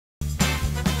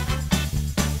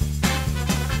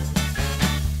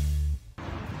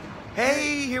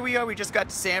Hey, here we are. We just got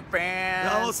to San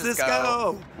Francisco.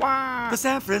 Cisco. Wow. The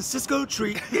San Francisco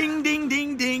treat. Ding, ding,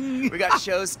 ding, ding. We got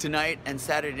shows tonight and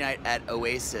Saturday night at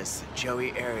Oasis.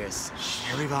 Joey Arias.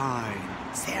 Sherry Vine.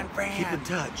 San Fran. Keep in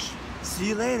touch. See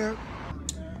you later.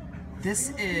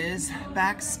 This is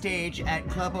backstage at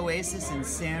Club Oasis in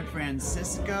San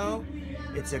Francisco.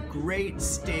 It's a great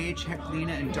stage.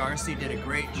 Heklina and Darcy did a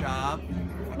great job.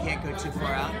 I can't go too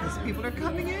far out because people are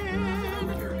coming in.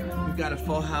 We've got a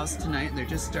full house tonight and they're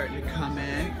just starting to come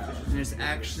in. And there's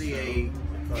actually a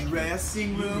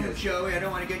dressing room. Joey, I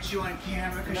don't want to get you on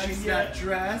camera because she's not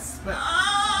dressed, but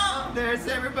there's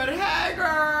everybody. Hey, girl!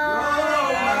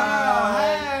 Oh, wow.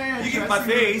 Hey! You get my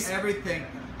face. Everything.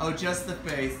 Oh, just the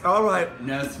face. All right.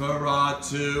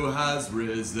 Nosferatu has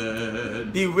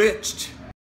risen. Bewitched.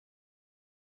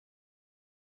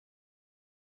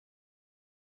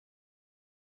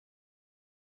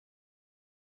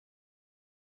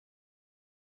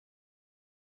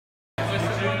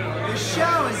 The show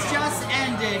has just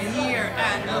ended here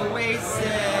at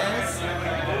Oasis.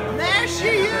 There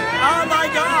she is! Oh my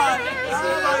God! Oh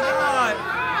my God!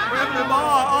 We're having a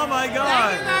ball! Oh my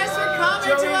God! Thank you guys for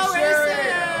coming to Oasis!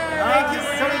 Thank you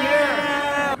for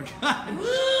coming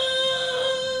here!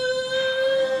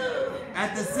 At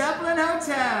the Zeppelin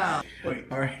Hotel. Wait,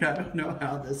 all right, I don't know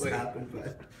how this happened,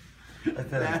 but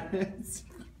that is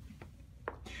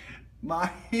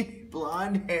my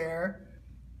blonde hair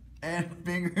and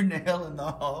fingernail in the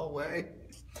hallway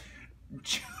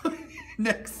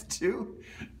next to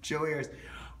Joey Arias.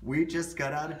 We just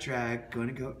got out of drag, going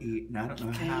to go eat, and I don't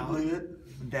know how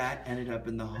that ended up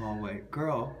in the hallway.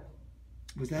 Girl,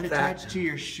 was that attached to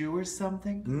your shoe or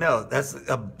something? No, that's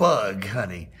a bug,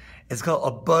 honey. It's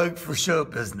called a bug for show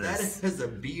business. That is a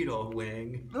beetle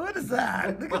wing. What is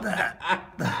that? Look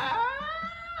at that.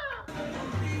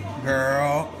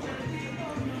 Girl,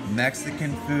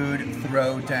 Mexican food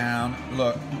throwdown.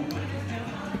 Look,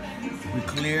 we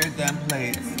cleared them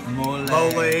plates. Mole.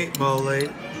 Mole.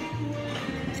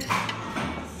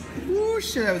 Ooh,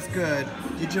 shit, that was good.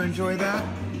 Did you enjoy that?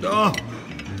 Oh,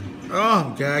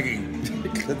 I'm gagging.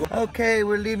 Okay,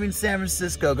 we're leaving San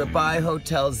Francisco. Goodbye,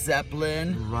 Hotel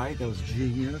Zeppelin. Right, that was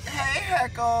genius. Hey,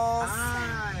 Heckles.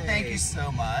 Hi. Thank you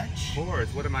so much. Of course.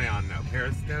 What am I on now?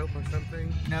 Periscope or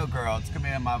something? No, girl, it's gonna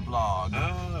be on my vlog.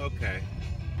 Oh, okay.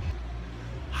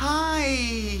 Hi,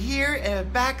 here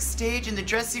backstage in the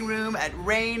dressing room at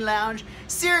Rain Lounge,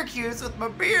 Syracuse with my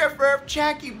BFF,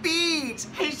 Jackie Beat.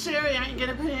 Hey Sherry, aren't you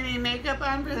gonna put any makeup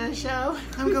on for the show?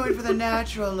 I'm going for the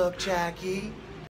natural look, Jackie.